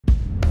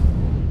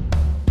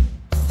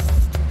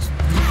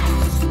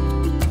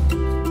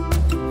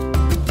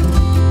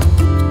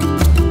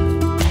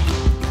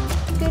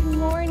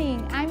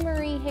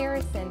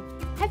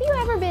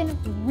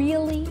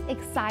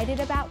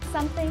excited about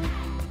something?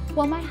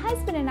 Well, my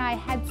husband and I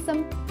had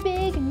some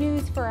big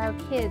news for our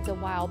kids a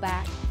while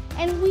back,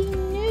 and we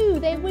knew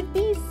they would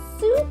be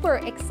super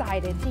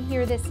excited to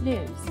hear this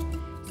news.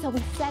 So we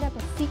set up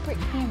a secret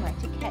camera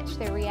to catch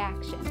their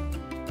reaction.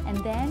 And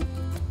then,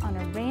 on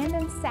a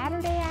random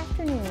Saturday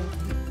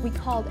afternoon, we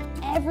called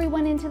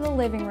everyone into the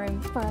living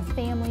room for a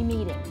family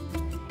meeting.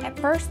 At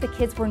first, the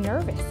kids were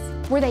nervous.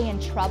 Were they in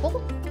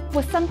trouble?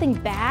 Was something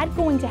bad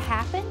going to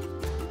happen?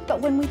 But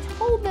when we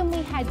told them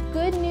we had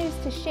good news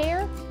to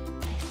share,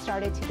 they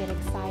started to get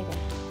excited.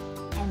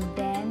 And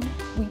then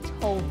we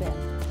told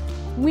them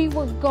we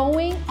were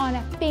going on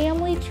a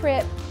family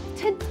trip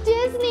to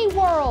Disney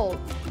World.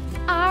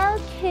 Our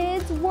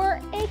kids were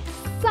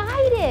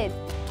excited.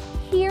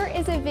 Here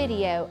is a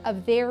video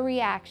of their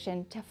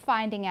reaction to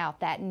finding out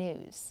that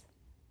news.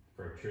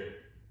 For a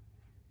trip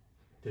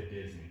to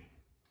Disney.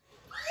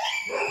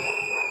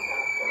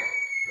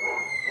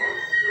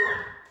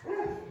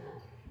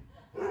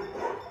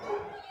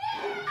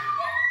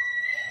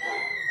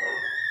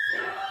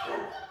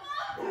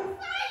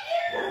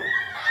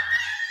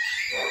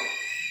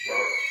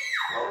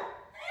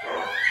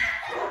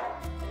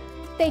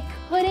 They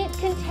couldn't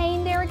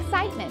contain their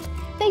excitement.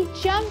 They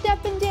jumped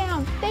up and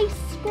down. They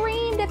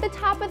screamed at the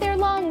top of their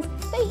lungs.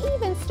 They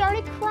even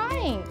started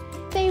crying.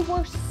 They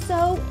were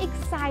so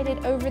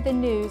excited over the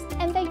news,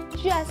 and they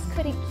just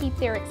couldn't keep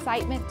their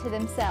excitement to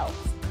themselves.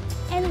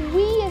 And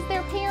we, as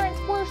their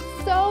parents, were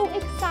so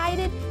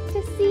excited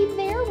to see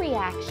their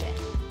reaction.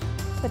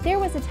 But there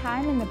was a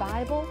time in the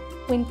Bible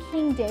when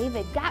King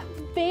David got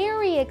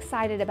very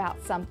excited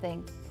about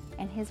something,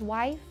 and his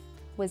wife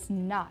was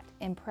not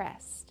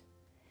impressed.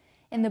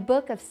 In the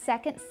book of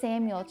 2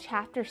 Samuel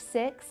chapter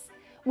 6,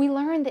 we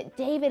learn that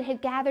David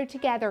had gathered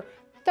together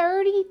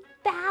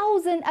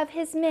 30,000 of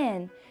his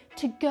men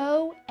to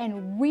go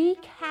and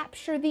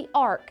recapture the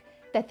ark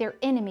that their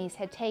enemies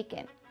had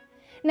taken.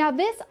 Now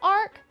this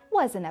ark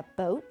wasn't a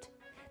boat.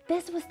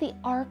 This was the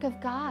ark of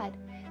God,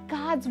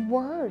 God's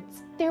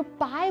words, their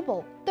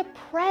Bible, the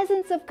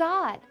presence of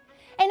God.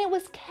 And it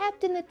was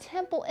kept in the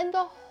temple in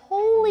the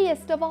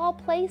holiest of all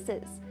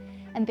places,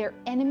 and their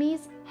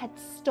enemies had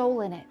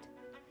stolen it.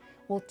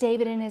 Well,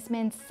 David and his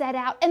men set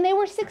out, and they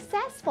were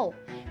successful.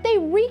 They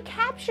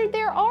recaptured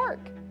their ark.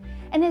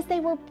 And as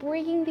they were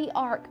bringing the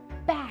ark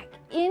back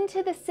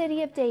into the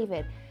city of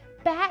David,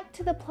 back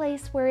to the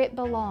place where it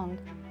belonged,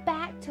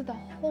 back to the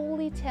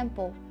holy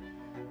temple,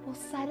 well,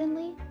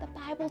 suddenly the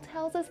Bible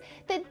tells us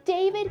that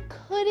David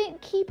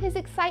couldn't keep his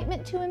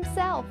excitement to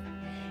himself.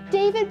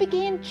 David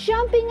began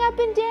jumping up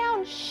and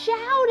down,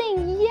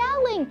 shouting,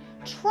 yelling.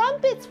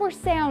 Trumpets were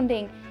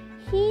sounding.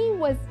 He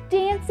was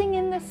dancing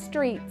in the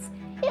streets.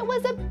 It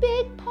was a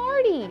big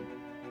party.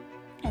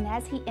 And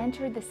as he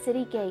entered the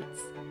city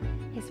gates,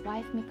 his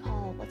wife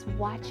Michal was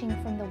watching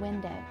from the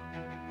window.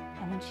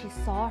 And when she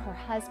saw her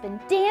husband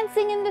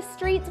dancing in the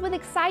streets with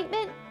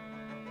excitement,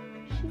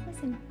 she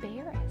was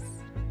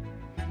embarrassed.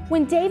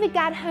 When David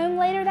got home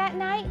later that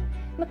night,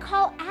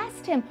 Michal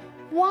asked him,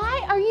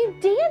 "Why are you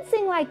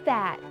dancing like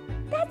that?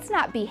 That's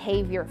not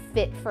behavior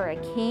fit for a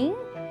king.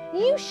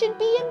 You should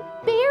be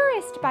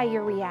embarrassed by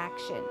your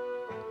reaction."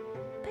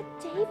 But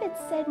David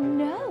said,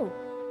 "No,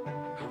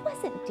 I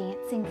wasn't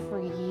dancing for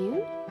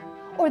you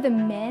or the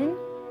men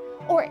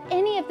or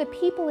any of the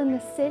people in the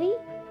city.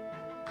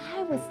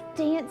 I was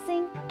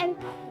dancing and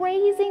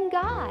praising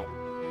God,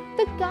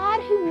 the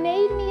God who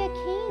made me a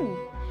king,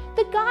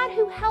 the God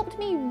who helped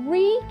me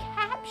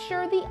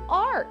recapture the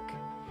ark.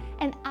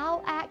 And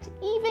I'll act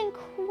even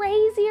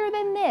crazier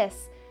than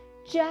this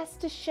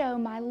just to show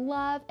my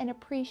love and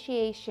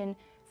appreciation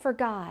for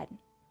God."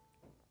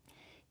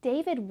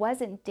 David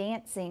wasn't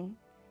dancing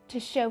to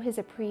show his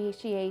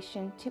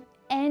appreciation to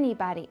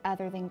anybody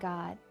other than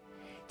God.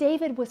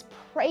 David was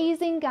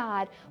praising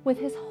God with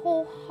his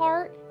whole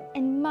heart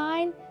and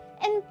mind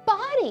and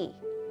body.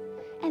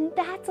 And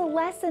that's a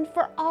lesson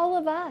for all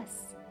of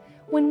us.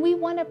 When we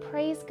want to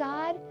praise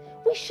God,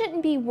 we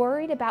shouldn't be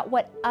worried about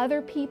what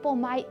other people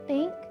might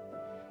think.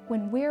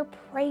 When we're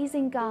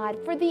praising God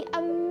for the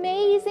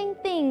amazing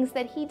things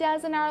that He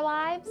does in our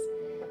lives,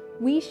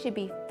 we should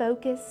be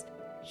focused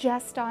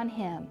just on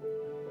Him.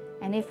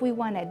 And if we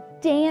want to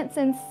dance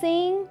and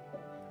sing,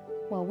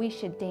 well, we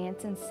should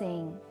dance and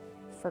sing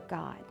for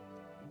God.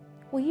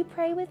 Will you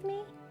pray with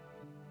me?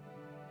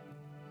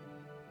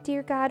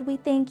 Dear God, we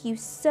thank you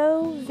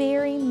so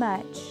very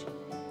much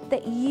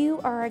that you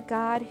are a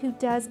God who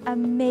does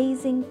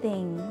amazing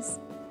things.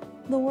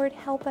 Lord,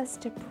 help us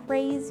to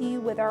praise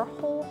you with our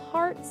whole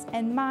hearts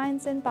and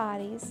minds and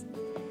bodies.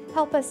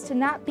 Help us to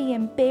not be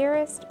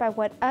embarrassed by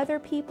what other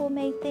people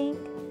may think.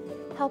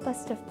 Help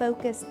us to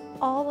focus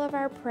all of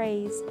our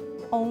praise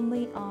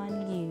only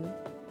on you.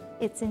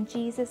 It's in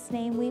Jesus'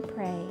 name we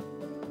pray.